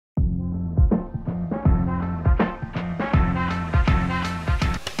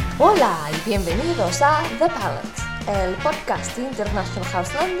Hola y bienvenidos a The PALLATT, el podcast International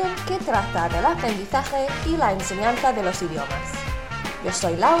House London que trata del aprendizaje y la enseñanza de los idiomas. Yo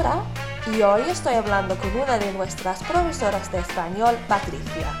soy Laura y hoy estoy hablando con una de nuestras profesoras de español,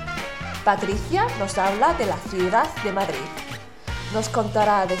 Patricia. Patricia nos habla de la ciudad de Madrid. Nos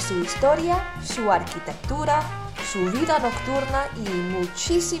contará de su historia, su arquitectura, su vida nocturna y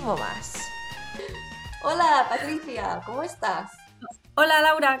muchísimo más. Hola Patricia, ¿cómo estás? Hola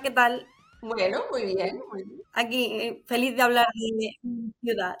Laura, ¿qué tal? Bueno, muy bien, muy bien. Aquí, feliz de hablar de mi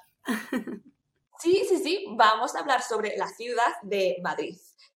ciudad. Sí, vamos a hablar sobre la ciudad de Madrid,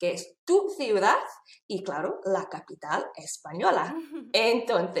 que es tu ciudad y, claro, la capital española.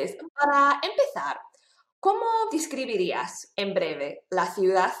 Entonces, para empezar, ¿cómo describirías en breve la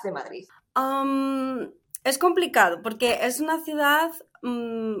ciudad de Madrid? Es complicado porque es una ciudad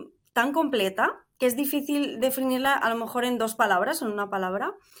tan completa que es difícil definirla a lo mejor en dos palabras o en una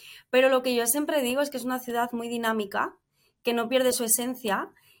palabra, pero lo que yo siempre digo es que es una ciudad muy dinámica, que no pierde su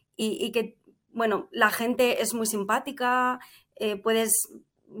esencia y que, bueno, la gente es muy simpática, puedes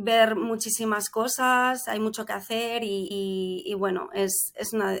ver muchísimas cosas, hay mucho que hacer y bueno, es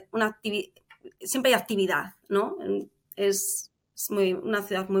una actividad, siempre hay actividad, ¿no? Es una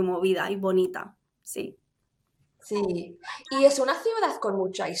ciudad muy movida y bonita, sí. Sí, y es una ciudad con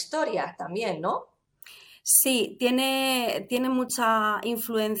mucha historia también, ¿no? Sí, tiene mucha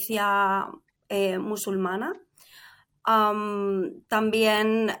influencia musulmana.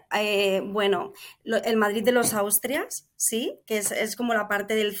 También, bueno, el Madrid de los Austrias, sí, que es como la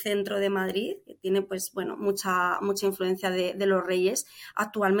parte del centro de Madrid, que tiene pues, bueno, mucha influencia de los reyes,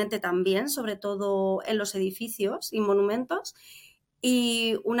 actualmente también, sobre todo en los edificios y monumentos.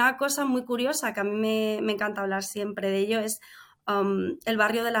 Y una cosa muy curiosa que a mí me encanta hablar siempre de ello es el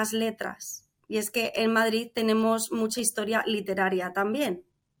barrio de las letras. Y es que en Madrid tenemos mucha historia literaria también.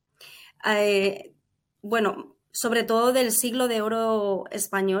 Eh, bueno, sobre todo del siglo de oro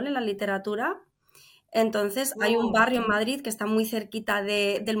español en la literatura. Entonces, hay un Oh, barrio en Madrid que está muy cerquita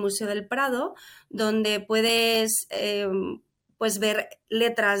del Museo del Prado, donde puedes pues ver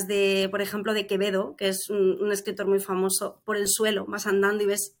letras de, por ejemplo, de Quevedo, que es un escritor muy famoso, por el suelo, vas andando y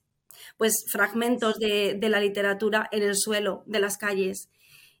ves pues fragmentos de la literatura en el suelo de las calles.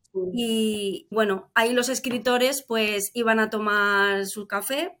 sí. Y bueno, ahí los escritores pues iban a tomar su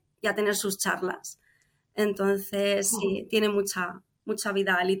café y a tener sus charlas. Entonces, sí, tiene mucha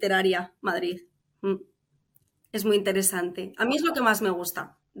vida literaria Madrid. Mm. Es muy interesante. A mí es lo que más me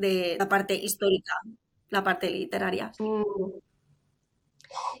gusta de la parte histórica, la parte literaria. Sí. Mm.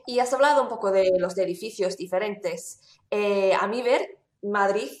 Y has hablado un poco de los edificios diferentes. A mi ver,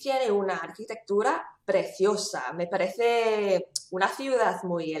 Madrid tiene una arquitectura preciosa. Me parece una ciudad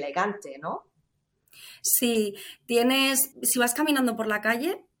muy elegante, ¿no? Sí, si vas caminando por la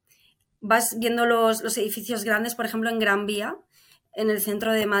calle, vas viendo los edificios grandes, por ejemplo, en Gran Vía, en el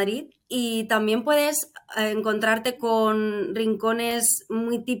centro de Madrid, y también puedes encontrarte con rincones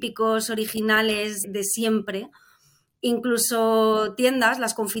muy típicos, originales de siempre. Incluso tiendas,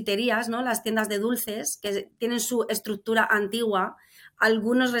 las confiterías, ¿no? Las tiendas de dulces, que tienen su estructura antigua,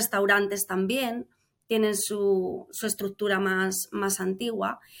 algunos restaurantes también tienen su estructura más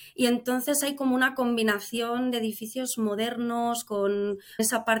antigua, y entonces hay como una combinación de edificios modernos con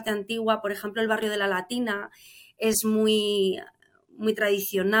esa parte antigua. Por ejemplo, el barrio de la Latina es muy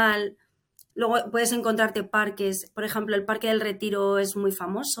tradicional. Luego puedes encontrarte parques, por ejemplo, el Parque del Retiro es muy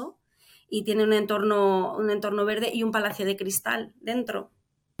famoso y tiene un entorno verde y un palacio de cristal dentro.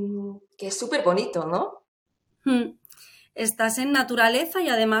 Que es súper bonito, ¿no? Mm. Estás en naturaleza y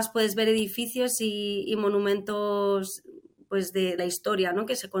además puedes ver edificios y monumentos pues de la historia, ¿no?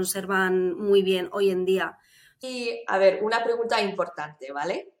 Que se conservan muy bien hoy en día. Y a ver, una pregunta importante,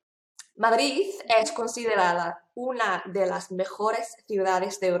 ¿vale? Madrid es considerada una de las mejores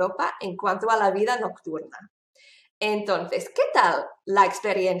ciudades de Europa en cuanto a la vida nocturna. Entonces, ¿qué tal la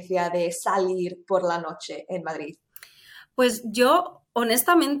experiencia de salir por la noche en Madrid? Pues yo,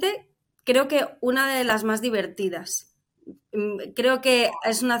 honestamente, creo que una de las más divertidas. Creo que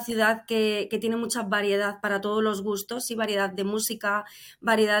es una ciudad que tiene mucha variedad para todos los gustos y variedad de música,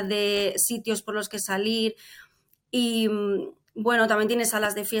 variedad de sitios por los que salir. Y bueno, también tiene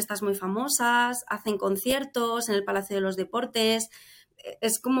salas de fiestas muy famosas, hacen conciertos en el Palacio de los Deportes.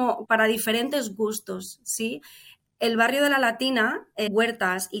 Es como para diferentes gustos, ¿sí? El barrio de la Latina,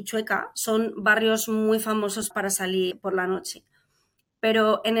 Huertas y Chueca son barrios muy famosos para salir por la noche.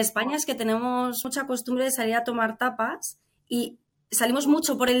 Pero en España es que tenemos mucha costumbre de salir a tomar tapas y salimos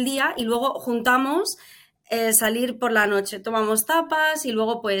mucho por el día y luego juntamos salir por la noche. Tomamos tapas y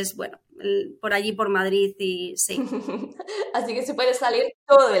luego, pues bueno, por allí, por Madrid, y sí. Así que se puede salir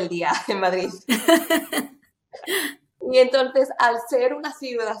todo el día en Madrid. Y entonces, al ser una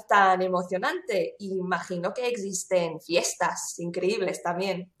ciudad tan emocionante, imagino que existen fiestas increíbles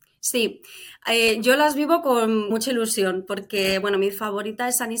también. Sí, yo las vivo con mucha ilusión porque, bueno, mi favorita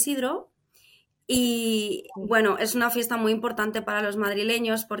es San Isidro. Y bueno, es una fiesta muy importante para los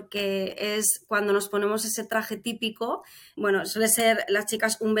madrileños porque es cuando nos ponemos ese traje típico. Bueno, suele ser las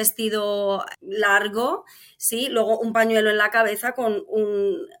chicas un vestido largo, ¿sí? Luego un pañuelo en la cabeza con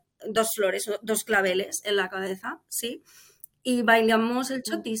dos flores, dos claveles en la cabeza, ¿sí? Y bailamos el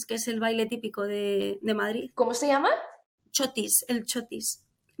chotis, que es el baile típico de Madrid. ¿Cómo se llama? Chotis, el chotis.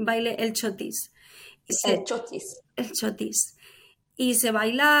 Baile el chotis. El chotis. El chotis. Y se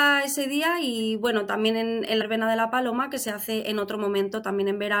baila ese día y bueno, también en la verbena de la Paloma, que se hace en otro momento, también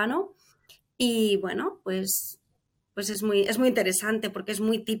en verano. Y bueno, pues es muy interesante porque es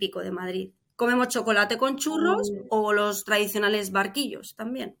muy típico de Madrid. Comemos chocolate con churros o los tradicionales barquillos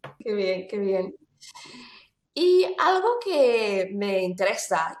también. Qué bien, qué bien. Y algo que me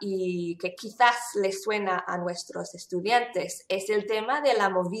interesa y que quizás les suena a nuestros estudiantes es el tema de la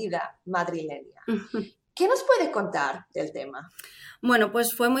movida madrileña. ¿Qué nos puede contar del tema? Bueno,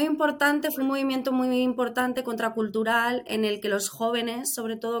 pues fue muy importante, fue un movimiento muy importante contracultural en el que los jóvenes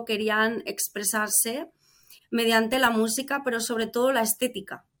sobre todo querían expresarse mediante la música, pero sobre todo la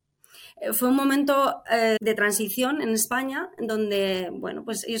estética. Fue un momento de transición en España, donde, bueno,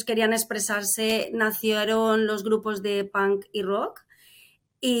 pues ellos querían expresarse, nacieron los grupos de punk y rock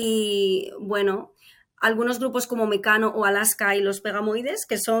y, bueno, algunos grupos como Mecano o Alaska y los Pegamoides,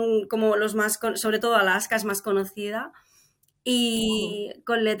 que son como los más, sobre todo Alaska es más conocida, y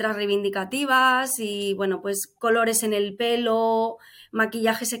con letras reivindicativas y, bueno, pues colores en el pelo,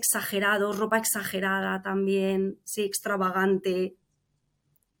 maquillajes exagerados, ropa exagerada también, sí, extravagante.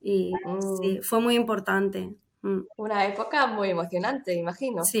 Y sí, fue muy importante. Una época muy emocionante,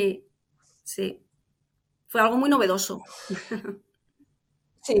 imagino. Sí, sí. Fue algo muy novedoso.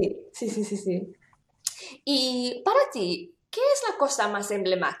 Sí. Y para ti, ¿qué es la cosa más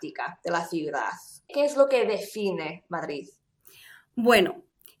emblemática de la ciudad? ¿Qué es lo que define Madrid? Bueno,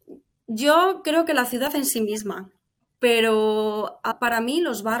 yo creo que la ciudad en sí misma, pero para mí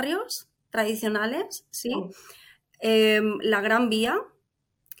los barrios tradicionales, sí, la Gran Vía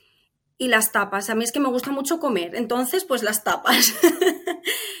y las tapas. A mí es que me gusta mucho comer, entonces pues las tapas.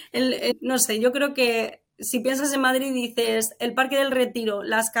 No sé, yo creo que si piensas en Madrid dices el Parque del Retiro,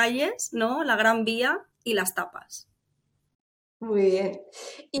 las calles, ¿no? La Gran Vía y las tapas. Muy bien.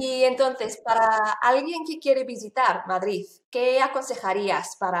 Y entonces, para alguien que quiere visitar Madrid, ¿qué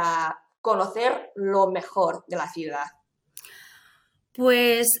aconsejarías para conocer lo mejor de la ciudad?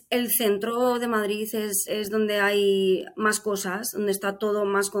 Pues el centro de Madrid es donde hay más cosas, donde está todo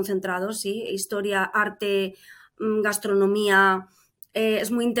más concentrado, sí, historia, arte, gastronomía. Es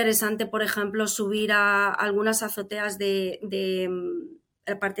muy interesante, por ejemplo, subir a algunas azoteas de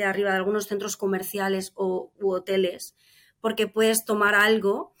la parte de arriba de algunos centros comerciales u hoteles, porque puedes tomar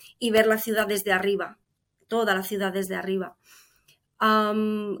algo y ver la ciudad desde arriba, toda la ciudad desde arriba.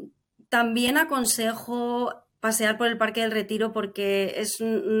 También aconsejo pasear por el Parque del Retiro porque es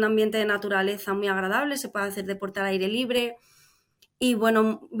un ambiente de naturaleza muy agradable, se puede hacer deporte al aire libre y,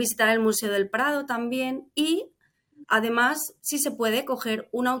 bueno, visitar el Museo del Prado también y, además, sí se puede coger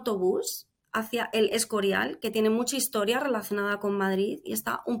un autobús hacia el Escorial, que tiene mucha historia relacionada con Madrid y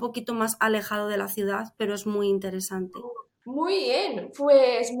está un poquito más alejado de la ciudad, pero es muy interesante. Muy bien,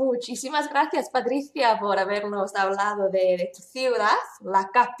 pues muchísimas gracias, Patricia, por habernos hablado de tu ciudad,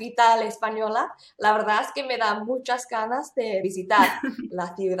 la capital española. La verdad es que me da muchas ganas de visitar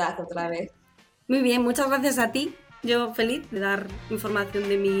la ciudad otra vez. Muy bien, muchas gracias a ti. Yo feliz de dar información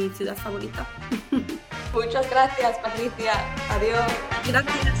de mi ciudad favorita. Muchas gracias, Patricia. Adiós.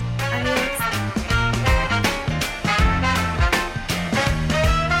 Gracias. Adiós.